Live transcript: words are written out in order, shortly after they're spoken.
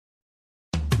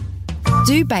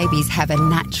Do babies have a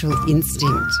natural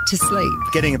instinct to sleep?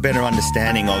 Getting a better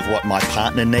understanding of what my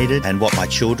partner needed and what my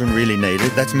children really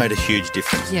needed, that's made a huge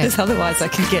difference. Because otherwise I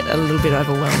can get a little bit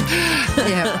overwhelmed.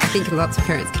 Yeah, I think lots of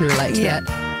parents can relate to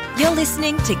that. You're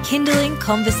listening to Kindling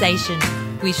Conversation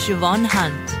with Siobhan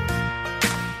Hunt.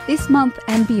 This month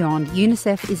and beyond,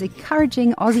 UNICEF is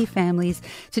encouraging Aussie families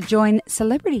to join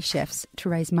celebrity chefs to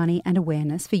raise money and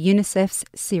awareness for UNICEF's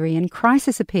Syrian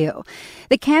crisis appeal.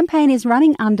 The campaign is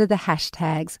running under the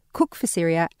hashtags Cook for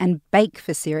Syria and Bake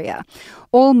for Syria.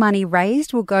 All money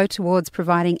raised will go towards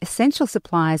providing essential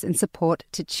supplies and support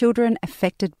to children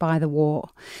affected by the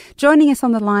war. Joining us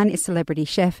on the line is celebrity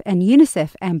chef and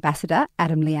UNICEF ambassador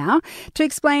Adam Liao to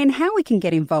explain how we can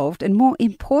get involved and, more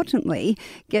importantly,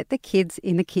 get the kids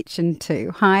in the kitchen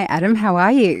too. Hi Adam, how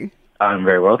are you? I'm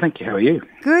very well, thank you. How are you?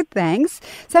 Good, thanks.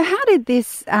 So how did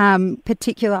this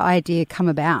particular idea come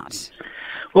about?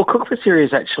 Well, Cook for Syria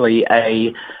is actually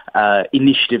a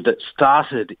initiative that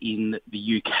started in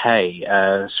the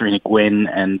UK. Serena Gwen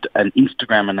and an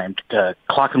Instagrammer named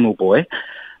Clerkenwell Boy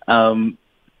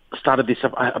started this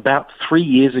up about 3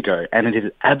 years ago, and it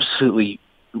has absolutely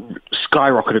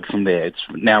skyrocketed from there. It's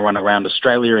now run around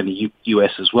Australia and the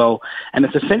US as well, and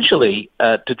it's essentially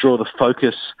to draw the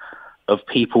focus of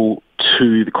people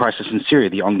to the crisis in Syria,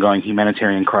 the ongoing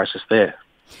humanitarian crisis there.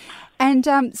 And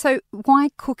so why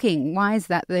cooking? Why is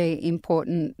that the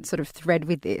important sort of thread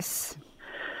with this?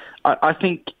 I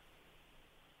think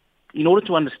in order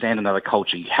to understand another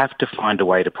culture, you have to find a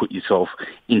way to put yourself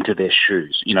into their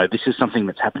shoes. You know, this is something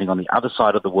that's happening on the other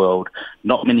side of the world.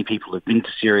 Not many people have been to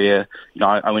Syria. You know,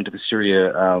 I went to the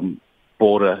Syria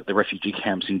border, the refugee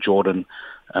camps in Jordan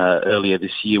earlier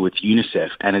this year with UNICEF,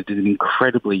 and it is an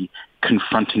incredibly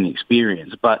confronting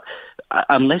experience. But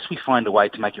unless we find a way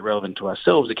to make it relevant to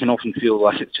ourselves, it can often feel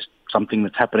like it's just something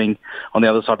that's happening on the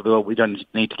other side of the world we don't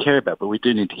need to care about, but we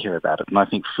do need to care about it. And I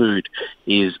think food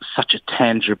is such a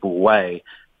tangible way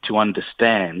to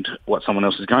understand what someone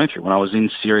else is going through. When I was in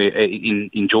Syria,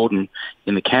 in Jordan,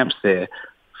 in the camps there,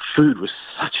 food was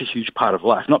such a huge part of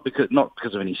life, not because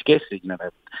of any scarcity. You know,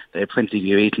 they had plenty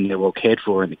to eat and they're well cared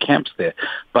for in the camps there.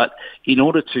 But in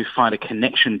order to find a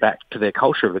connection back to their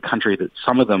culture of the country that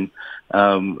some of them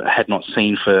had not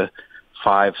seen for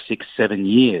 5, 6, 7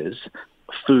 years,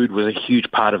 food was a huge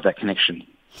part of that connection.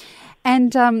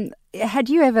 And had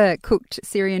you ever cooked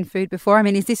Syrian food before? I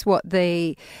mean, is this what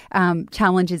the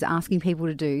challenge is asking people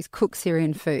to do, is cook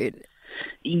Syrian food?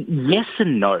 Yes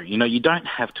and no. You know, you don't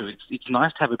have to. It's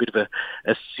nice to have a bit of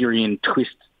a Syrian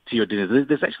twist to your dinner.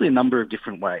 There's actually a number of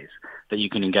different ways that you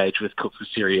can engage with Cook for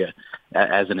Syria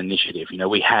as an initiative. You know,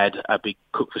 we had a big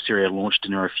Cook for Syria launch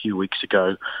dinner a few weeks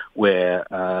ago where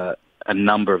a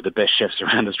number of the best chefs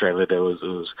around Australia, there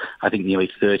was I think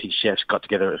nearly 30 chefs got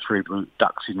together at Three Blue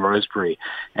Ducks in Rosebery,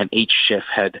 and each chef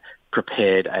had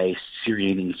prepared a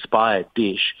Syrian-inspired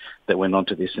dish that went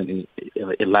onto this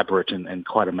elaborate and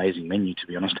quite amazing menu, to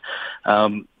be honest.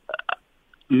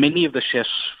 Many of the chefs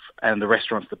and the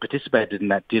restaurants that participated in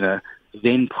that dinner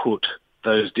then put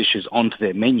those dishes onto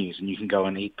their menus, and you can go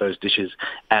and eat those dishes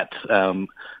at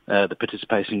the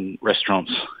participating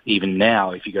restaurants. Even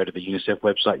now, if you go to the UNICEF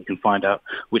website, you can find out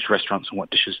which restaurants and what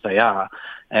dishes they are,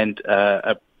 and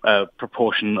a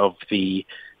proportion of the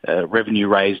revenue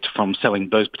raised from selling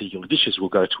those particular dishes will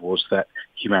go towards that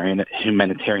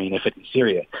humanitarian effort in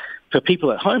Syria. For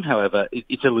people at home, however,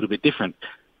 it's a little bit different.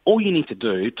 All you need to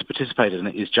do to participate in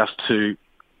it is just to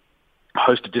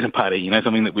host a dinner party, you know,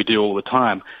 something that we do all the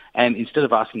time. And instead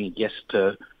of asking a guest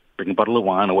to bring a bottle of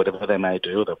wine or whatever they may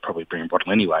do, they'll probably bring a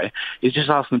bottle anyway, is just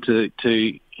ask them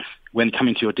to when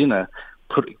coming to your dinner,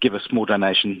 give a small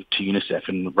donation to UNICEF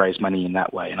and raise money in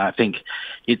that way. And I think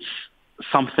it's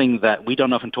something that we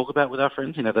don't often talk about with our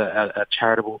friends, you know, our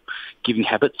charitable giving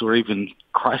habits or even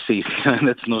crises.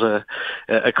 That's not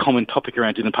a common topic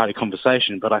around dinner party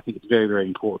conversation, but I think it's very, very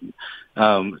important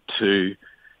to,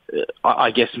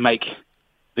 I guess, make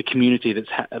the community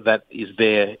that is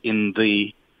there in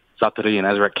the Zaatari and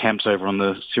Azraq camps over on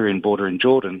the Syrian border in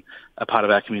Jordan a part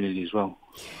of our community as well.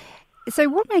 So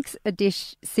what makes a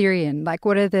dish Syrian? Like,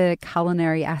 what are the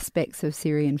culinary aspects of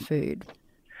Syrian food?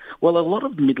 Well, a lot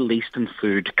of Middle Eastern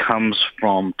food comes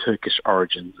from Turkish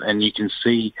origins, and you can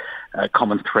see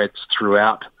common threads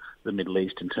throughout the Middle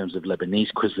East in terms of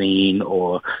Lebanese cuisine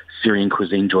or Syrian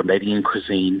cuisine, Jordanian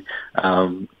cuisine,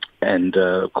 and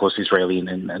of course Israeli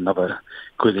and other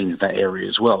cuisines in that area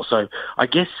as well. So I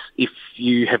guess if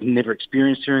you have never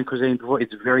experienced Syrian cuisine before,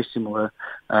 it's very similar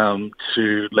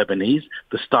to Lebanese.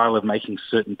 The style of making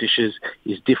certain dishes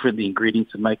is different. The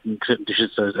ingredients of making certain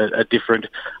dishes are different.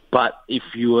 But if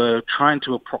you are trying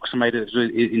to approximate it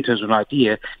in terms of an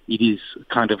idea, it is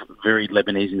kind of very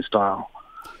Lebanese in style.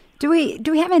 Do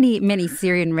we have many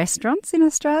Syrian restaurants in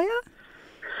Australia?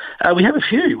 We have a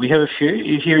few.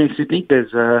 Here in Sydney.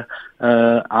 There's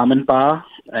Almond Bar,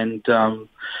 and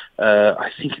I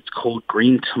think it's called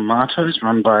Green Tomatoes,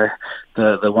 run by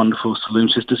the wonderful Saloom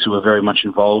sisters, who are very much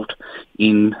involved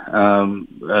in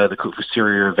the Cook for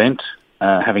Syria event,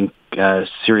 having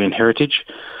Syrian heritage.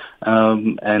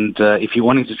 And if you're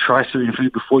wanting to try Syrian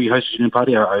food before you host a dinner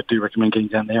party, I do recommend getting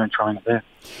down there and trying it there.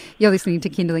 You're listening to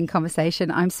Kindling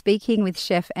Conversation. I'm speaking with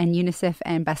chef and UNICEF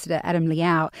ambassador Adam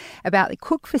Liao about the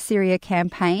Cook for Syria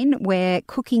campaign, where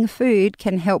cooking food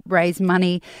can help raise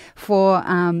money for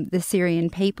the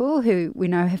Syrian people, who we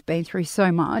know have been through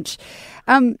so much.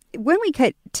 When we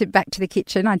get back to the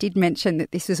kitchen, I did mention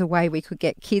that this was a way we could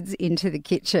get kids into the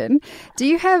kitchen. Do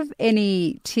you have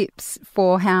any tips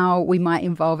for how we might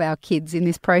involve our kids in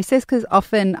this process? Because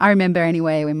often, I remember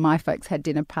anyway, when my folks had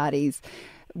dinner parties,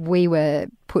 we were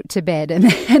put to bed and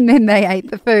then they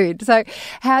ate the food. So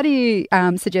how do you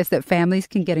suggest that families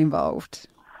can get involved?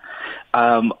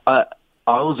 I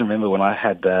always remember when I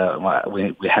had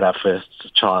we had our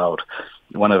first child,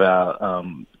 one of our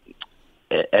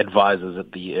advisors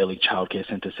at the early childcare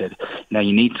centre said, now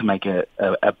you need to make a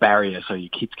barrier so your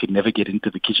kids could never get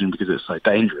into the kitchen because it's so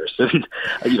dangerous. And,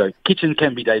 kitchens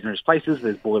can be dangerous places.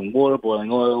 There's boiling water, boiling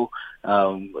oil,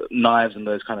 knives and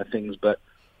those kind of things. But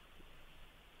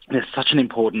there's such an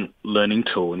important learning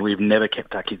tool, and we've never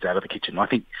kept our kids out of the kitchen. I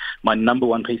think my number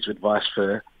one piece of advice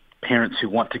for parents who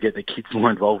want to get their kids more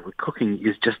involved with cooking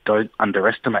is just don't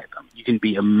underestimate them. You can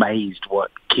be amazed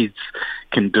what kids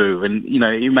can do. And,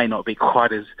 it may not be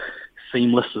quite as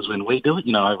seamless as when we do it.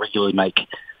 I regularly make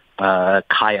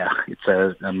kaya. It's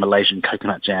a Malaysian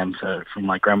coconut jam from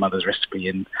my grandmother's recipe,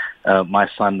 and my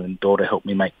son and daughter help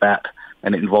me make that.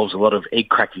 And it involves a lot of egg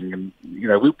cracking. And,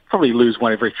 we probably lose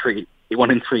one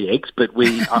in 3 eggs, but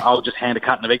I'll just hand a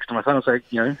carton of eggs to my son and say,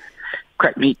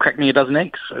 crack me a dozen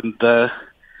eggs. And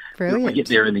brilliant. We get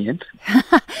there in the end.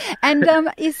 And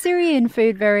is Syrian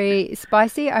food very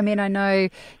spicy? I mean, I know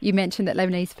you mentioned that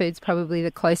Lebanese food's probably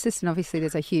the closest, and obviously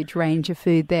there's a huge range of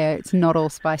food there. It's not all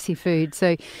spicy food.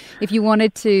 So if you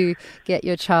wanted to get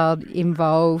your child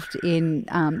involved in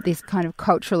this kind of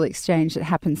cultural exchange that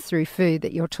happens through food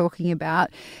that you're talking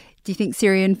about, do you think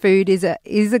Syrian food is a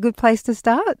good place to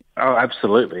start? Oh,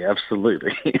 absolutely.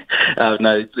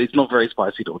 No, it's not very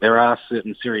spicy at all. There are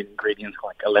certain Syrian ingredients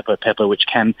like Aleppo pepper, which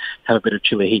can have a bit of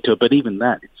chili heat to it, but even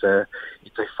that, it's a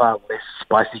far less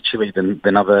spicy chili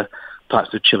than other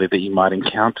types of chili that you might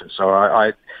encounter.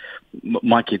 So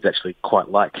my kids actually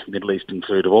quite like Middle Eastern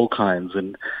food of all kinds,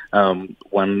 and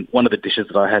one of the dishes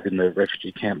that I had in the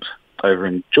refugee camp over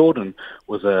in Jordan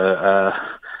was a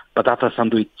patata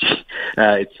sandwich.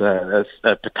 It's a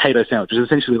potato sandwich. It's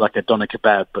essentially like a doner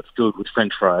kebab, but filled with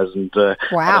French fries. And wow.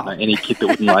 I don't know any kid that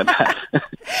wouldn't like that.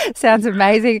 Sounds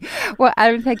amazing. Well,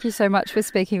 Adam, thank you so much for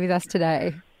speaking with us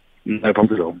today. No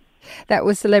problem at all. That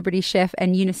was celebrity chef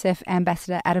and UNICEF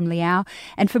ambassador Adam Liao.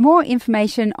 And for more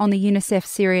information on the UNICEF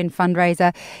Syrian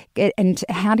fundraiser and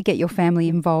how to get your family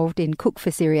involved in Cook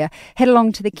for Syria, head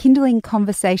along to the Kindling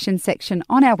Conversation section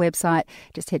on our website.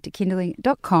 Just head to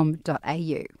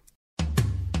kindling.com.au.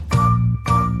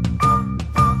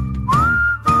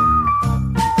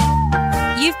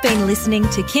 You've been listening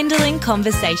to Kindling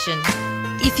Conversation.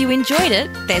 If you enjoyed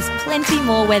it, there's plenty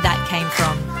more where that came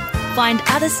from. Find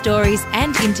other stories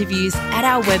and interviews at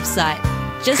our website.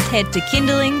 Just head to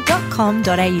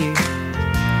kindling.com.au.